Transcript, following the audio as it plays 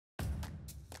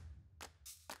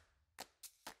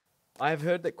I have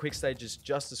heard that Kwikstage is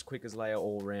just as quick as Layher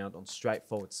Allround on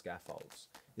straightforward scaffolds.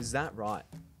 Is that right?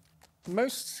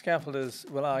 Most scaffolders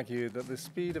will argue that the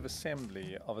speed of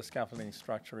assembly of a scaffolding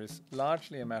structure is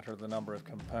largely a matter of the number of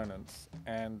components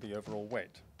and the overall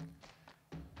weight.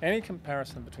 Any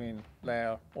comparison between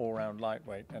Layher Allround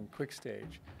Lightweight and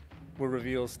Kwikstage will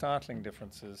reveal startling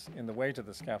differences in the weight of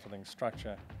the scaffolding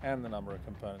structure and the number of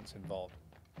components involved.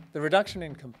 The reduction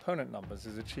in component numbers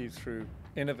is achieved through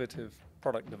innovative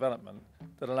product development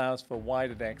that allows for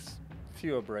wider decks,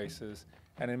 fewer braces,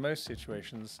 and in most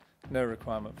situations, no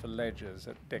requirement for ledgers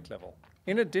at deck level.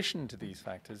 In addition to these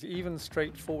factors, even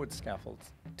straightforward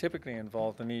scaffolds typically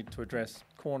involve the need to address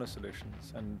corner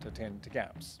solutions and attend to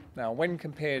gaps. Now, when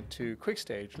compared to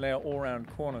Kwikstage, Layher Allround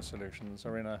corner solutions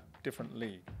are in a different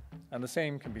league, and the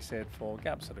same can be said for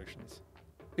gap solutions.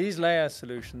 These Layher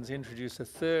solutions introduce a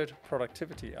third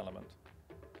productivity element: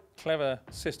 clever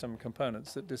system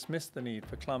components that dismiss the need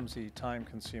for clumsy,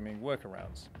 time-consuming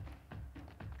workarounds.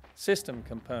 System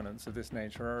components of this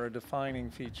nature are a defining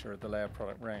feature of the Layher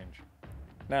product range.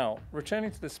 Now,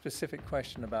 returning to the specific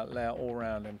question about Layher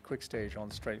Allround and Kwikstage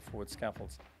on straightforward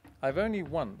scaffolds, I've only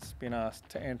once been asked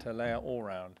to enter Layher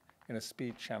Allround in a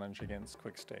speed challenge against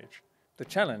Kwikstage. The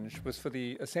challenge was for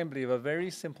the assembly of a very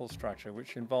simple structure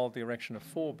which involved the erection of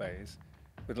 4 bays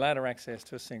with ladder access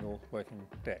to a single working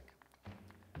deck.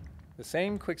 The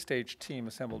same Kwikstage team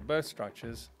assembled both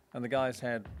structures, and the guys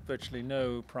had virtually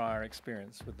no prior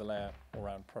experience with the Layher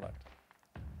Allround product.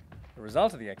 The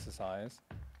result of the exercise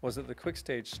was that the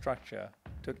Kwikstage structure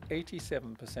took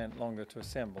 87% longer to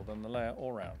assemble than the Layher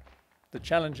Allround. The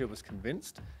challenger was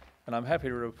convinced, and I'm happy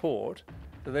to report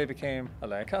that they became a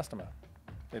Layher customer.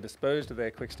 They disposed of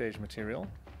their Kwikstage material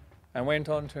and went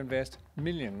on to invest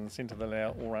millions into the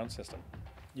Layher Allround system.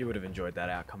 You would have enjoyed that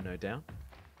outcome, no doubt.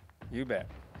 You bet.